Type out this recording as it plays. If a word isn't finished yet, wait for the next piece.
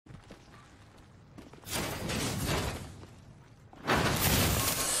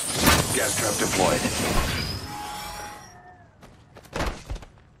Gas trap deployed.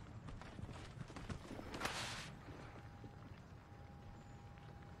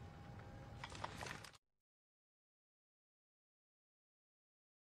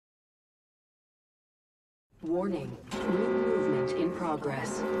 Warning, new movement in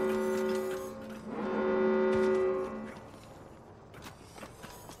progress.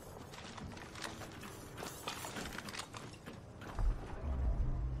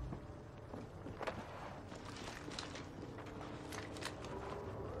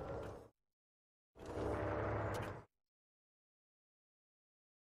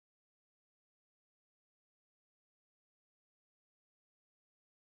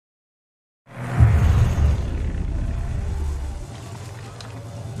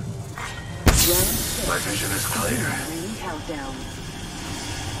 My vision is clear. Ring countdown.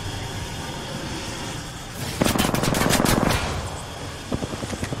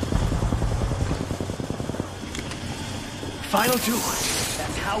 Final two.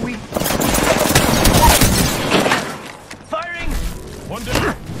 That's how we... Firing! One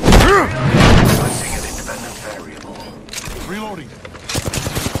down. Placing an independent variable. Reloading.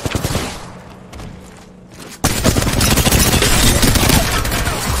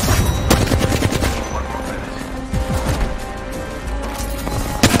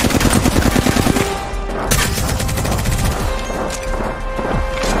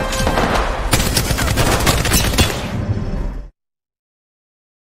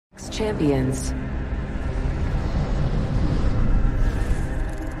 Champions.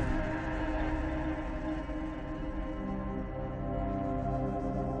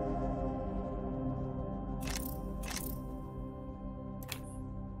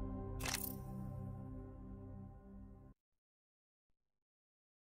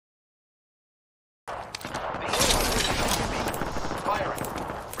 Firing.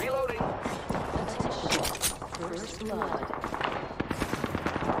 Reloading. First blood.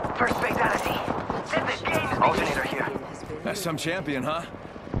 First fatality. Set the game. Alternator here. That's some champion, huh?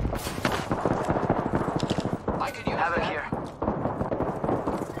 I could use Have it that. here.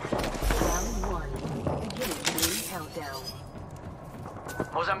 Round one. Beginning ring countdown.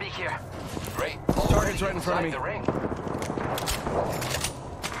 Mozambique here. Great. Target's right in front of me. The ring.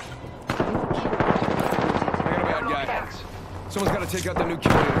 I got a bad guy. Someone's got to take out the new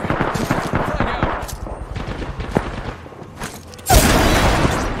killer. Frag out.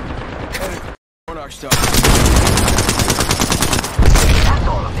 Monarch stuff. That's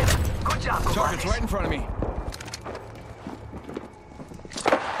all of them. Good job, Target's right in front of me.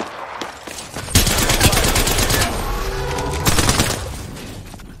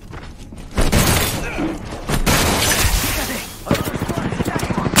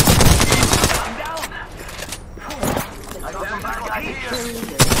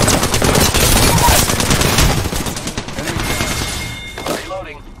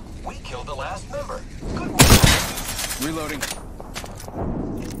 Reloading. We killed the last member. Good. Reloading.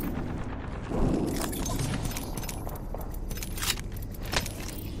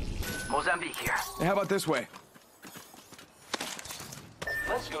 Mozambique here. Hey, how about this way?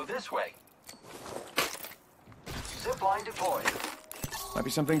 Let's go this way. Zipline deployed. Might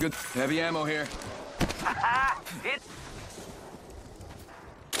be something good. Heavy ammo here. It's...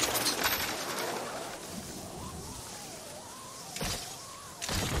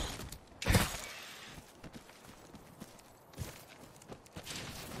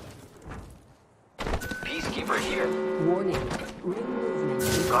 Peacekeeper here. Warning, ring movement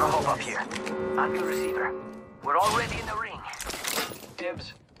in Gotta hop up progress. here. On the receiver. We're already in the ring.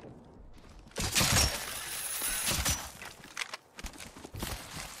 Dibs.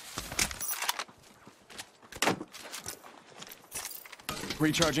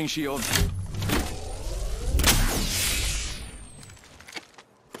 Recharging shield.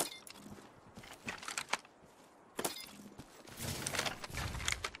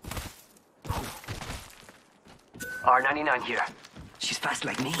 R99 here. She's fast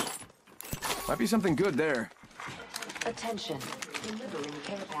like me. Might be something good there. Attention, delivering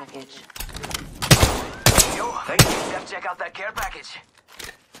care package. Yo, thank you. Chef, check out that care package.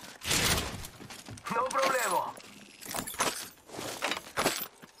 No problemo.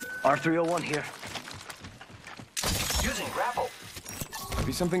 R301 here. Using grapple. Might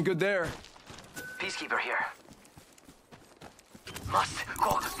be something good there. Peacekeeper here. Must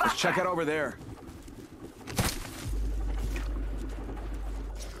go faster. Check it over there.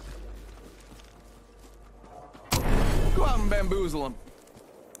 Go out and bamboozle him.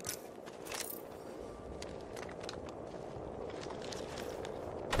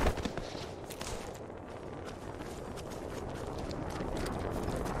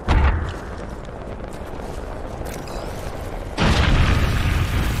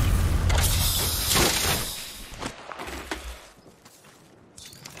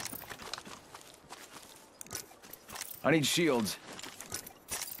 I need shields.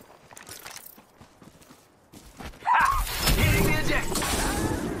 Ha! Hitting the eject.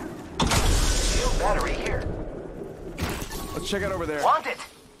 Shield battery here. Let's check out over there. Want it?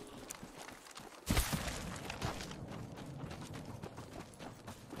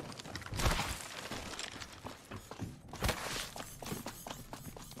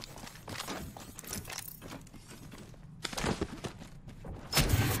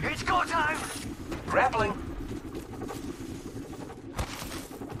 It's go time! Grappling.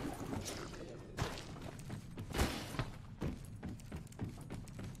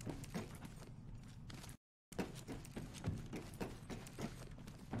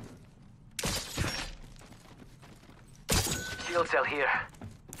 Shield cell here.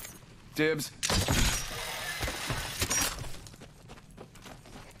 Dibs.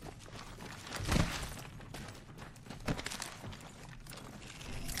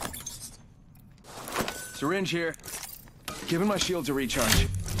 Syringe here. Giving my shields a recharge.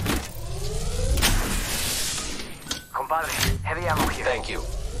 Compadre, heavy ammo here. Thank you.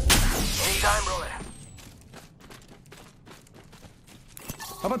 Anytime, brother.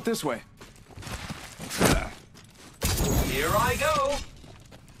 How about this way? Here I go.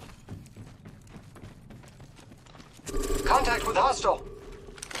 Contact with hostile.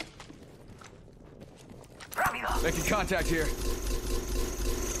 Rápido. Making contact here.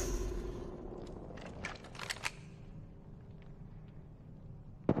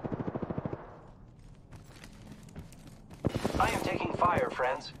 I am taking fire,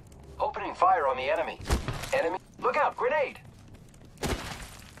 friends. Opening fire on the enemy. Enemy. Look out, grenade.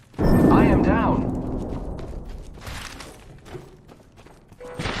 I am down.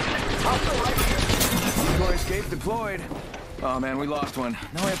 Hostile right here. Decoy escape deployed. Oh man, we lost one.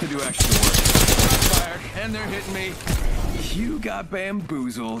 Now I have to do extra work. Fired, and they're hitting me. You got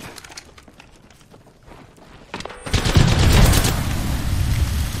bamboozled.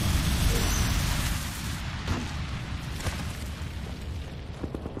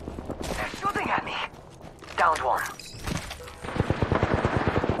 They're shooting at me. Downed one.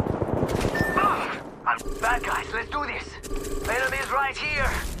 I'm bad guys, let's do this. Enemy's right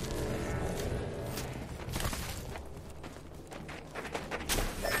here.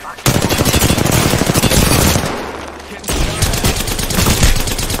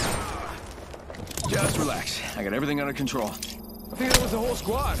 Just relax. I got everything under control. I think that was the whole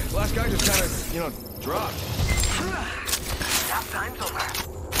squad. Last guy just kind of, dropped. Nap time's over.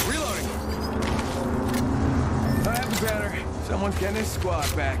 Reloading. What happened, Banner? Someone's getting his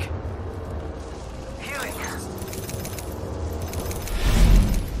squad back. Healing.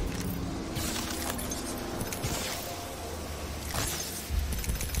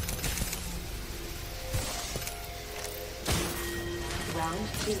 Round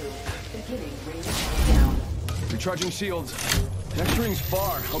 2. Beginning ring countdown. Recharging shields. Next ring's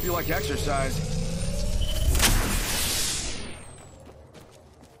far. Hope you like exercise.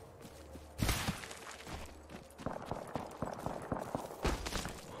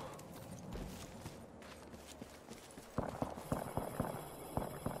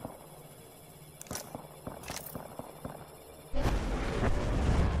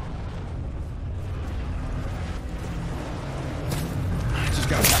 Just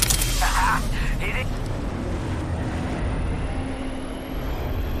gotta... Hit it.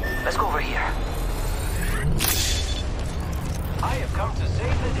 Let's go over here. I have come to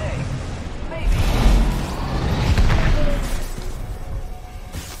save the day. Maybe.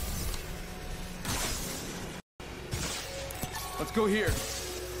 Let's go here.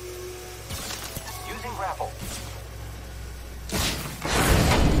 Using grapple.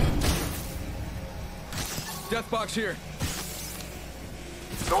 Death box here.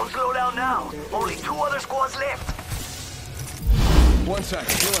 Don't slow down now. Only 2 other squads left. 1 sec.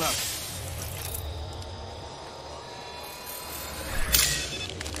 Healing up.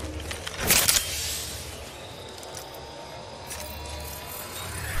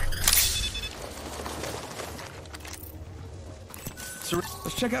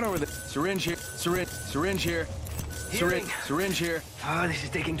 Let's check out over there. Syringe here. Syringe here. Syringe here. Oh, this is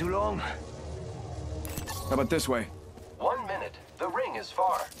taking too long. How about this way? 1 minute. The ring is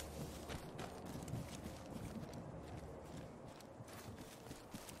far.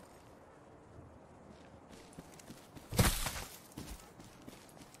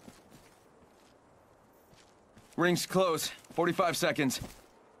 Ring's close. 45 seconds.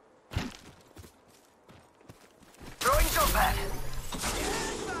 Throwing jump pad.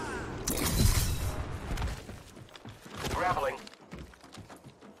 Grappling.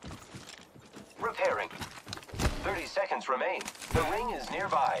 Repairing. 30 seconds remain. The ring is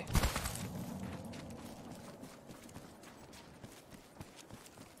nearby.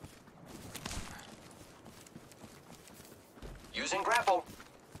 Using grapple.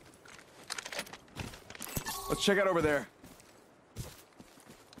 Let's check out over there.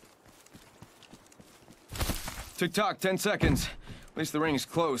 Tick-tock, 10 seconds. At least the ring's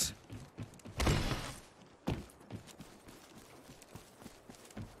close.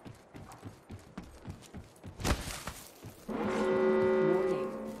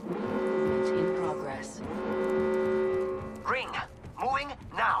 Warning. Movement in progress. Ring. Moving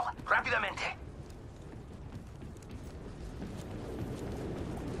now. Rápidamente.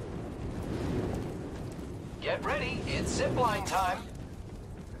 Get ready, it's zipline time.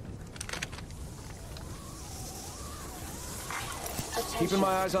 Keeping my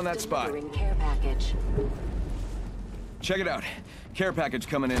eyes on that spot. Delivering care package. Check it out. Care package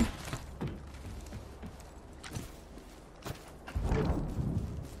coming in.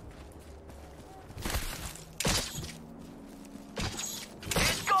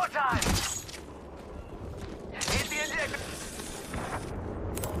 It's go time! Hit the ejector!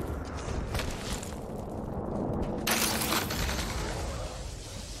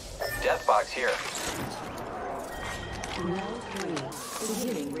 Death box here. Round 3.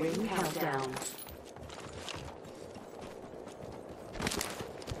 Beginning ring countdown.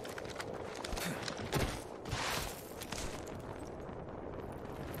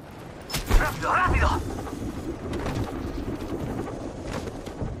 ¡Rápido, rápido!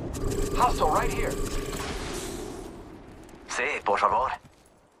 Hostile right here. Sí, por favor.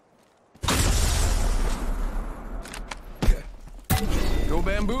 Go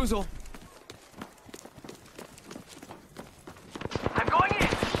bamboozle. I'm going in!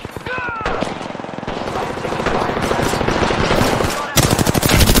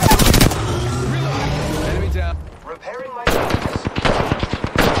 Enemy down. Repairing my defense.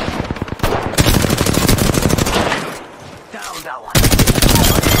 Down that one.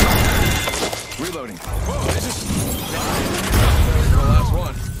 Reloading. Whoa, they just died. That was the last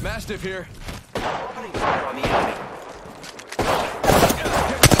one. Mastiff here. Opening fire on the enemy.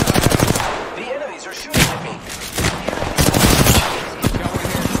 The enemies are shooting at me. Got one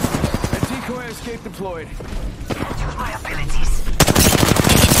here. A decoy escape deployed. Use my abilities.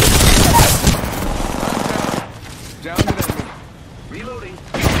 Down to enemy. Reloading.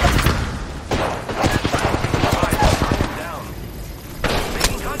 Down.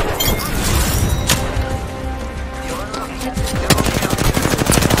 Making contact. You're lucky.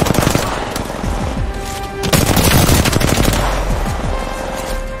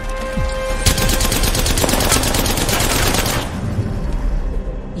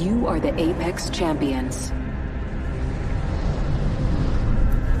 You are the Apex Champions.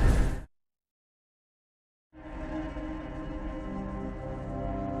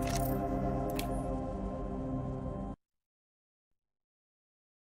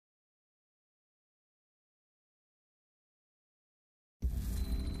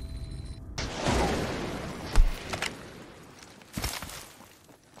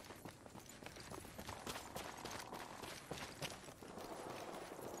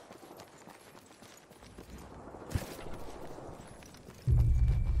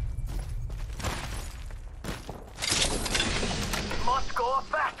 Must go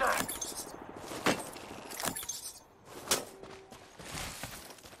faster.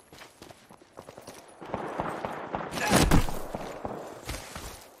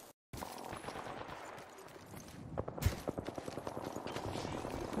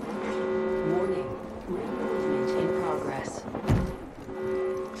 Warning. Ring movement in progress.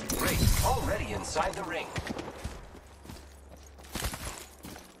 Great. Already inside the ring.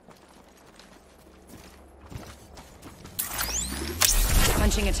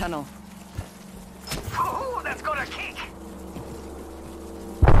 Punching a tunnel. Ooh, that's gonna kick.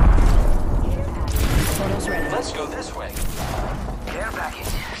 Photos ready. Let's go this way. Care package.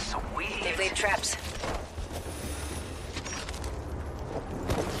 Sweet. They've laid traps.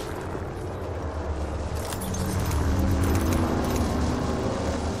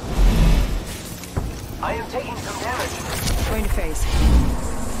 I am taking some damage. Going to phase.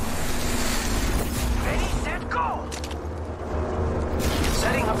 Ready, set, go.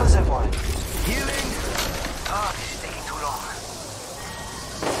 Setting up a zipline. Healing. Ah, this is taking too long.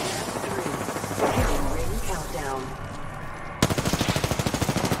 3. Beginning ring countdown.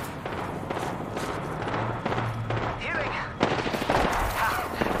 Healing.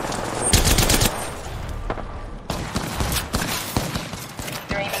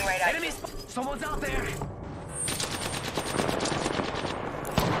 They're aiming right at you. Enemies. Someone's out there.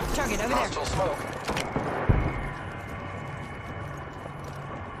 Target over there. Hostile smoke.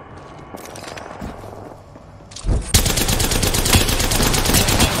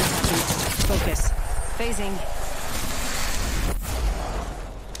 Focus. Phasing.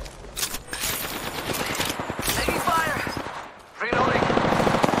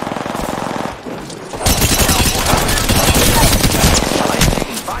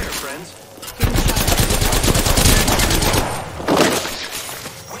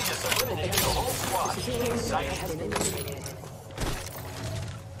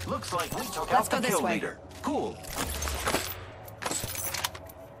 Looks like we took Let's out go the this kill way. leader. Cool.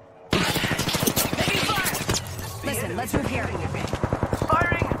 Listen, let's move here.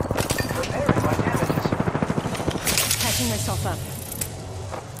 Firing! Repairing my damages. Patching myself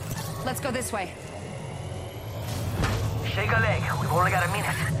up. Let's go this way. Shake a leg. We've only got a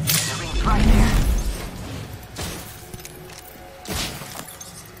minute. The ring's right there.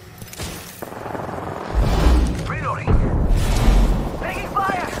 Reloading. Taking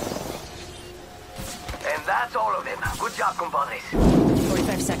fire! And that's all of them. Good job, compadres.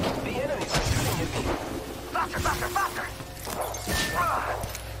 45 seconds. The enemies are shooting at me. Faster, faster, faster!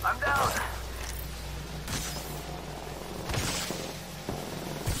 I'm down.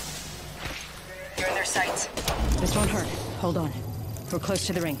 You're in their sights. This won't hurt. Hold on. We're close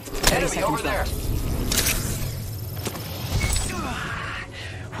to the ring. 30 Enemy seconds over there. left.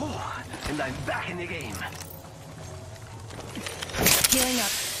 And I'm back in the game. Healing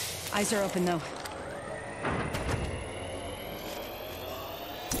up. Eyes are open, though.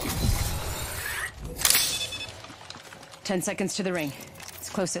 Ten seconds to the ring. It's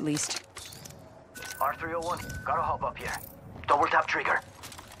close at least. R301, gotta hop up here. Double tap trigger.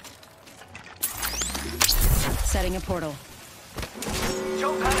 Setting a portal.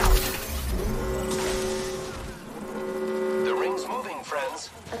 Jump pad out. The ring's moving, friends.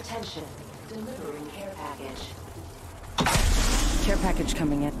 Attention. Delivering care package. Care package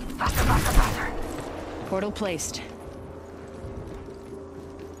coming in. Faster, faster, faster. Portal placed.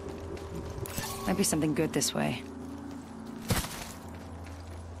 Might be something good this way.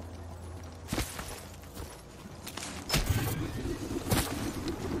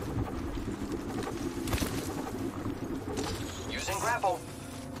 Using grapple.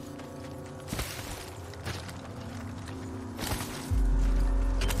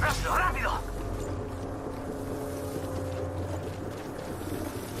 Rápido, rápido.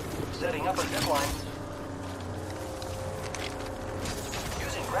 Setting up a zip line.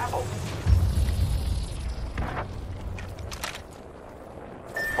 Using grapple.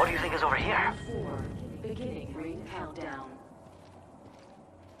 What do you think is over here? 4. Beginning ring countdown.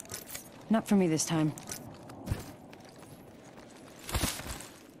 Not for me this time.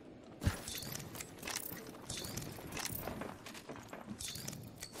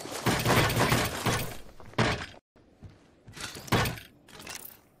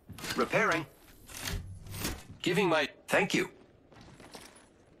 Repairing. Giving my thank you.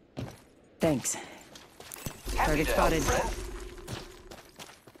 Thanks. Happy Target to help, spotted. friend.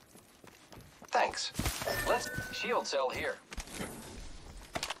 Thanks. Let's shield cell here.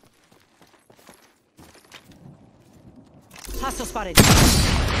 Hostile spotted.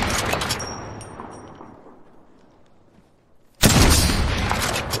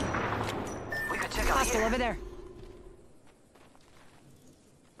 We could check out Hostile here. over there.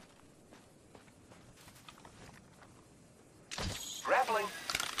 Grappling.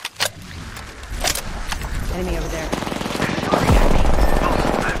 Enemy over there.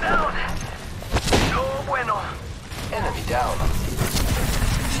 I'm down. No bueno. Enemy down.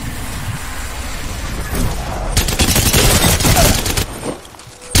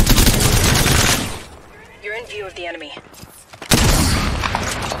 You're in view of the enemy.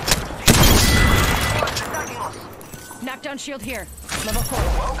 What's attacking us? Knockdown shield here. Level 4.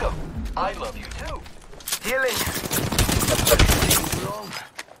 Welcome. I love you too. Healing.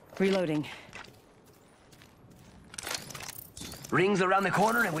 Reloading. Rings around the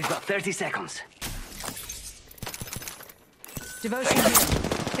corner and we've got 30 seconds. Devotion here.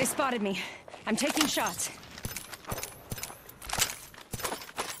 They spotted me. I'm taking shots.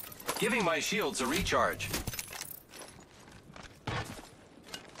 Giving my shields a recharge.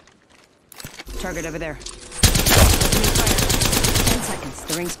 Target over there. Opening fire. 10 seconds.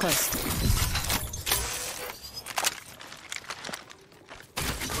 The ring's close.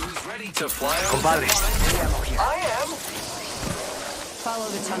 Who's ready to fly on Compadre. the I am. Follow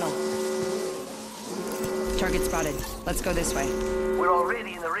the tunnel. Target spotted. Let's go this way. We're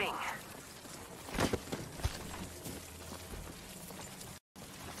already in the ring.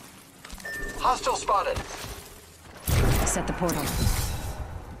 Hostile spotted. Set the portal.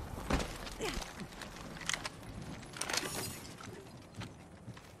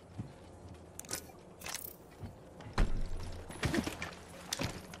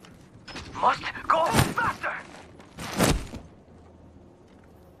 Must go faster!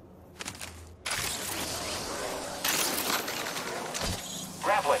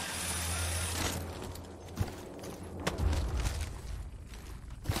 Grappling.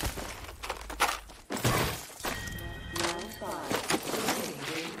 Round 5. Beginning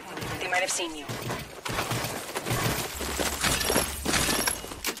ring countdown. They might have seen you.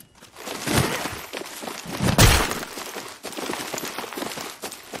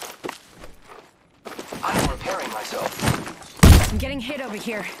 getting hit over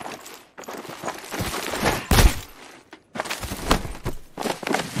here.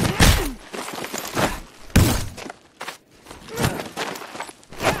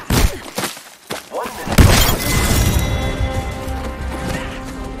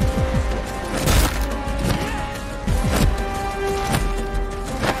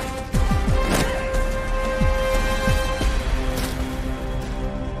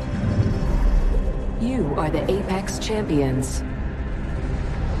 You are the Apex Champions.